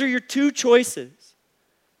 Those are your two choices.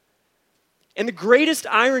 And the greatest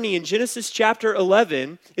irony in Genesis chapter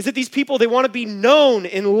 11 is that these people, they want to be known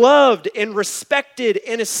and loved and respected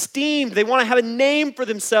and esteemed. They want to have a name for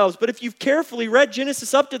themselves. But if you've carefully read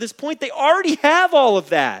Genesis up to this point, they already have all of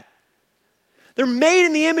that. They're made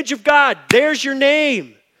in the image of God. There's your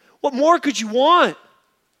name. What more could you want?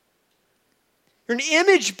 You're an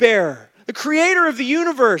image bearer. The creator of the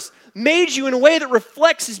universe made you in a way that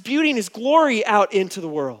reflects his beauty and his glory out into the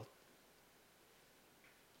world.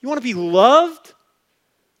 You want to be loved?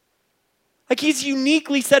 Like he's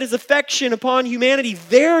uniquely set his affection upon humanity.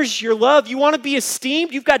 There's your love. You want to be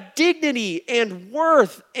esteemed? You've got dignity and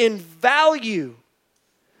worth and value.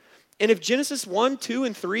 And if Genesis 1, 2,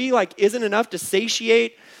 and 3 like isn't enough to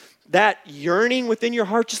satiate that yearning within your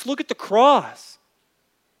heart, just look at the cross.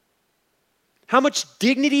 How much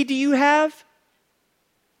dignity do you have?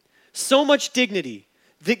 So much dignity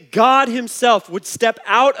that God himself would step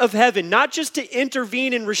out of heaven, not just to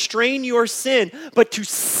intervene and restrain your sin, but to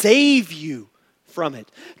save you from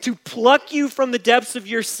it, to pluck you from the depths of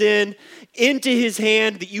your sin into his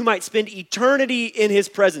hand that you might spend eternity in his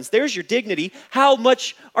presence. There's your dignity. How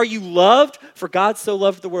much are you loved? For God so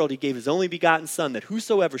loved the world, he gave his only begotten Son, that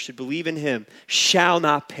whosoever should believe in him shall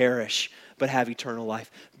not perish, but have eternal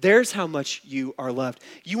life. There's how much you are loved.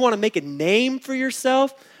 You want to make a name for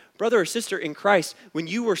yourself? Brother or sister in Christ, when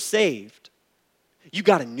you were saved, you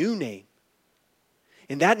got a new name.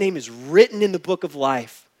 And that name is written in the book of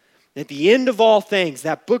life. At the end of all things,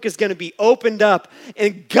 that book is going to be opened up,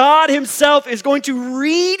 and God himself is going to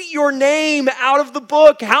read your name out of the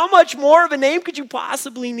book. How much more of a name could you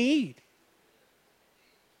possibly need?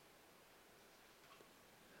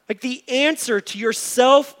 Like the answer to your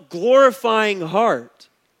self-glorifying heart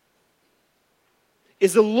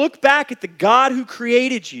is a look back at the God who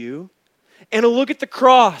created you and a look at the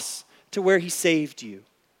cross to where he saved you.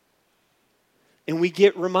 And we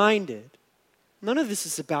get reminded, none of this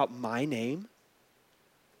is about my name.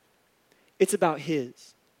 It's about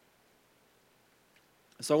his.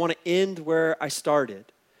 So I want to end where I started.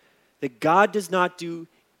 That God does not do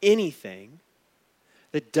anything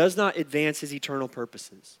that does not advance his eternal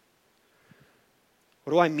purposes.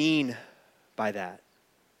 What do I mean by that?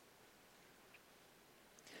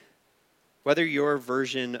 Whether your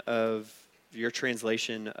version of your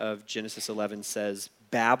translation of Genesis 11 says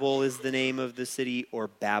Babel is the name of the city or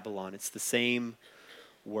Babylon, it's the same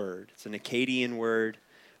word. It's an Akkadian word,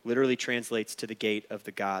 literally translates to the gate of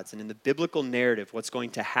the gods. And in the biblical narrative, what's going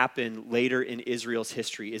to happen later in Israel's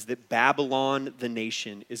history is that Babylon, the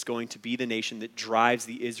nation, is going to be the nation that drives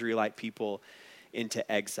the Israelite people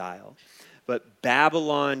into exile. But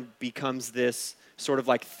Babylon becomes this sort of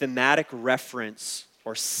like thematic reference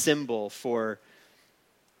or symbol for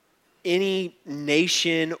any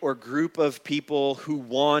nation or group of people who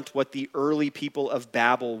want what the early people of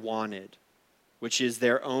Babel wanted, which is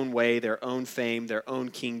their own way, their own fame, their own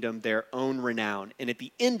kingdom, their own renown. And at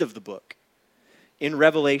the end of the book, in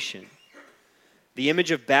Revelation, the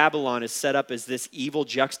image of Babylon is set up as this evil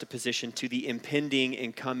juxtaposition to the impending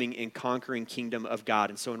and coming and conquering kingdom of God.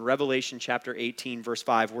 And so in Revelation chapter 18, verse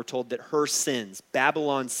 5, we're told that her sins,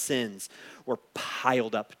 Babylon's sins, were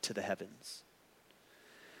piled up to the heavens.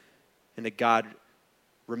 And that God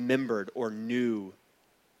remembered or knew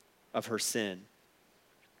of her sin.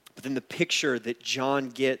 But then the picture that John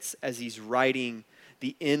gets as he's writing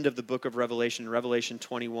the end of the book of Revelation, Revelation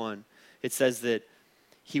 21, it says that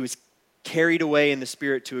he was carried away in the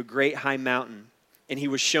Spirit to a great high mountain, and he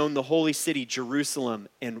was shown the holy city, Jerusalem.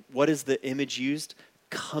 And what is the image used?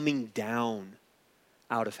 Coming down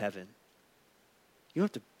out of heaven. You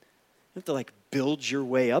don't have to like build your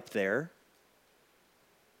way up there.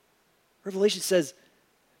 Revelation says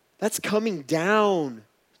that's coming down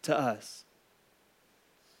to us.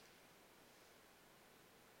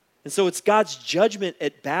 And so it's God's judgment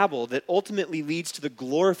at Babel that ultimately leads to the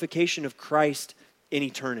glorification of Christ in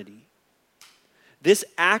eternity. This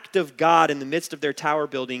act of God in the midst of their tower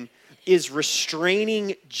building is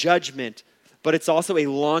restraining judgment, but it's also a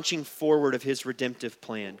launching forward of his redemptive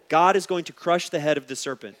plan. God is going to crush the head of the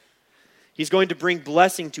serpent. He's going to bring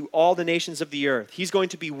blessing to all the nations of the earth. He's going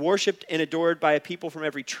to be worshiped and adored by a people from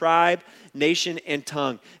every tribe, nation, and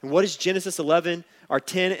tongue. And what is Genesis 10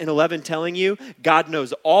 and 11 telling you? God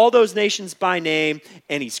knows all those nations by name,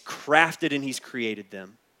 and he's crafted and he's created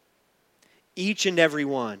them. Each and every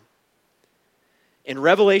one. And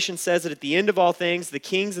Revelation says that at the end of all things, the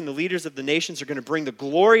kings and the leaders of the nations are going to bring the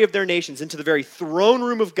glory of their nations into the very throne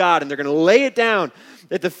room of God, and they're going to lay it down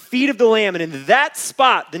at the feet of the Lamb. And in that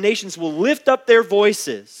spot, the nations will lift up their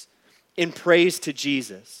voices in praise to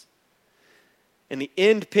Jesus. And the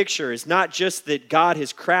end picture is not just that God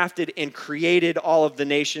has crafted and created all of the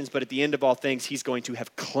nations, but at the end of all things, he's going to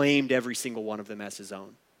have claimed every single one of them as his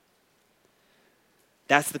own.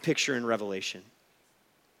 That's the picture in Revelation.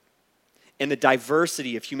 And the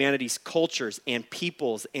diversity of humanity's cultures and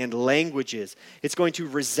peoples and languages, it's going to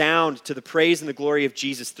resound to the praise and the glory of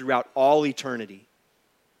Jesus throughout all eternity.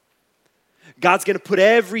 God's going to put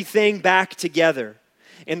everything back together.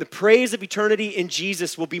 And the praise of eternity in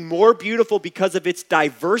Jesus will be more beautiful because of its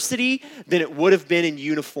diversity than it would have been in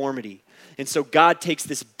uniformity. And so God takes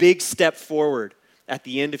this big step forward at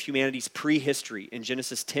the end of humanity's prehistory in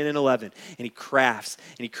Genesis 10 and 11. And he crafts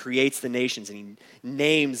and he creates the nations and he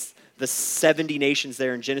names the 70 nations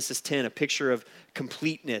there in Genesis 10, a picture of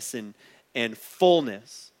completeness and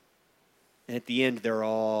fullness. And at the end, they're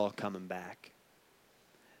all coming back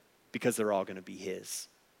because they're all going to be his.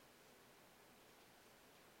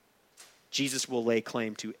 Jesus will lay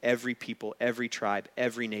claim to every people, every tribe,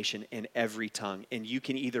 every nation, and every tongue. And you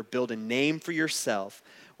can either build a name for yourself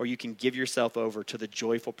or you can give yourself over to the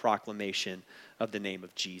joyful proclamation of the name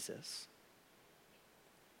of Jesus.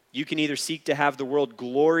 You can either seek to have the world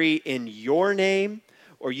glory in your name,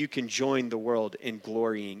 or you can join the world in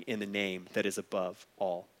glorying in the name that is above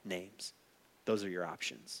all names. Those are your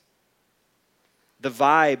options. The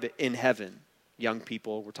vibe in heaven, young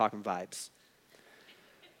people, we're talking vibes.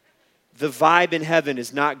 The vibe in heaven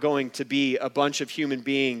is not going to be a bunch of human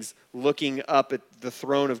beings looking up at the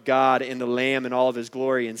throne of God and the Lamb and all of his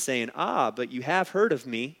glory and saying, but you have heard of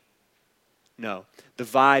me. No, the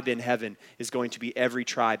vibe in heaven is going to be every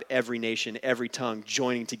tribe, every nation, every tongue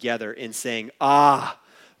joining together in saying,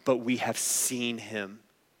 but we have seen him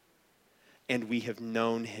and we have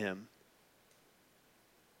known him.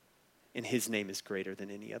 And his name is greater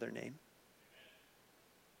than any other name.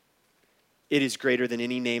 It is greater than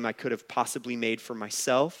any name I could have possibly made for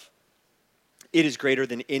myself. It is greater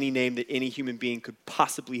than any name that any human being could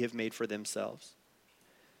possibly have made for themselves.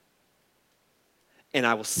 And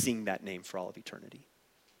I will sing that name for all of eternity.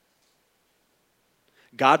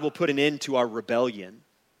 God will put an end to our rebellion,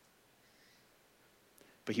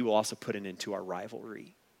 but he will also put an end to our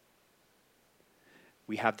rivalry.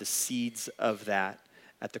 We have the seeds of that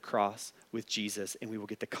at the cross with Jesus, and we will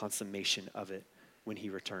get the consummation of it when he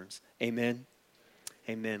returns. Amen?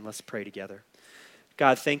 Amen. Let's pray together.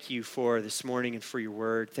 God, thank you for this morning and for your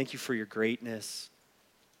word. Thank you for your greatness.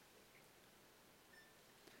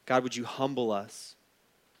 God, would you humble us?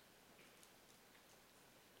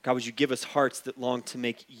 God, would you give us hearts that long to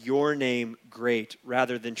make your name great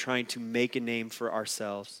rather than trying to make a name for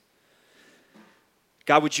ourselves?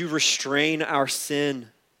 God, would you restrain our sin?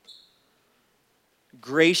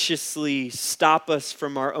 Graciously stop us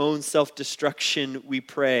from our own self-destruction, we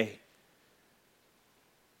pray.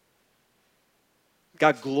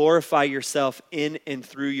 God, glorify yourself in and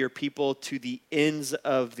through your people to the ends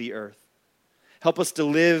of the earth. Help us to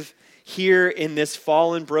live here in this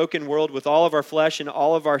fallen, broken world with all of our flesh and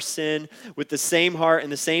all of our sin, with the same heart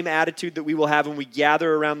and the same attitude that we will have when we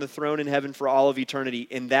gather around the throne in heaven for all of eternity.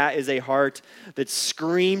 And that is a heart that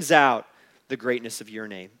screams out the greatness of your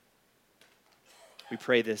name. We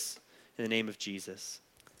pray this in the name of Jesus.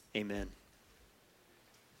 Amen.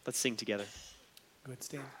 Let's sing together. Go ahead,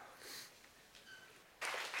 stand.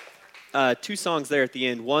 Two songs there at the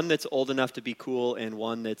end. One that's old enough to be cool and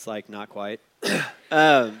one that's like not quite.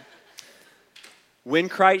 When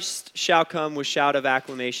Christ shall come with shout of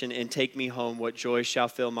acclamation and take me home, what joy shall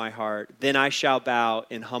fill my heart? Then I shall bow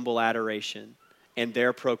in humble adoration and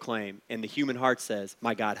there proclaim. And the human heart says,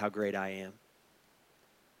 my God, how great I am.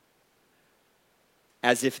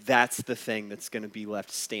 As if that's the thing that's going to be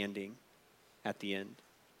left standing at the end.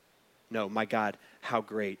 No, my God, how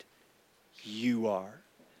great you are.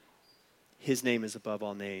 His name is above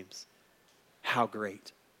all names. How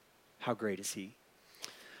great is he?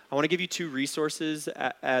 I want to give you two resources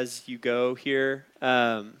as you go here.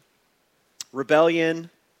 Rebellion,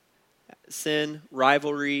 sin,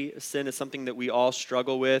 rivalry, sin is something that we all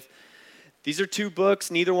struggle with. These are two books.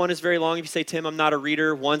 Neither one is very long. If you say, Tim, I'm not a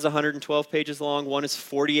reader, one's 112 pages long, one is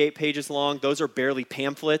 48 pages long. Those are barely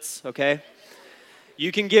pamphlets, okay?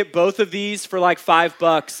 You can get both of these for like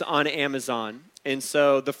 $5 on Amazon. And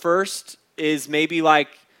so the first is maybe like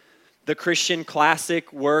the Christian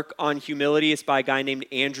classic work on humility. It's by a guy named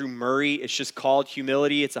Andrew Murray. It's just called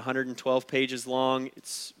Humility. It's 112 pages long.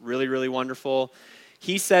 It's really, really wonderful.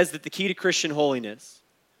 He says that the key to Christian holiness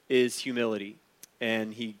is humility.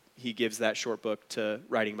 And he gives that short book to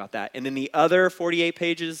writing about that. And then the other 48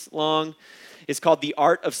 pages long is called The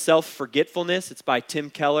Art of Self-Forgetfulness. It's by Tim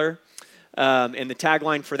Keller. And the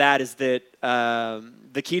tagline for that is that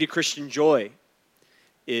the key to Christian joy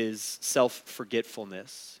is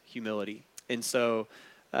self-forgetfulness, humility. And so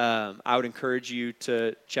I would encourage you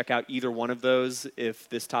to check out either one of those if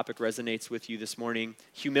this topic resonates with you this morning.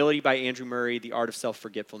 Humility by Andrew Murray, The Art of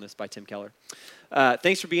Self-Forgetfulness by Tim Keller.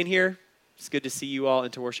 Thanks for being here. It's good to see you all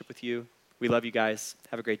and to worship with you. We love you guys.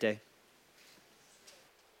 Have a great day.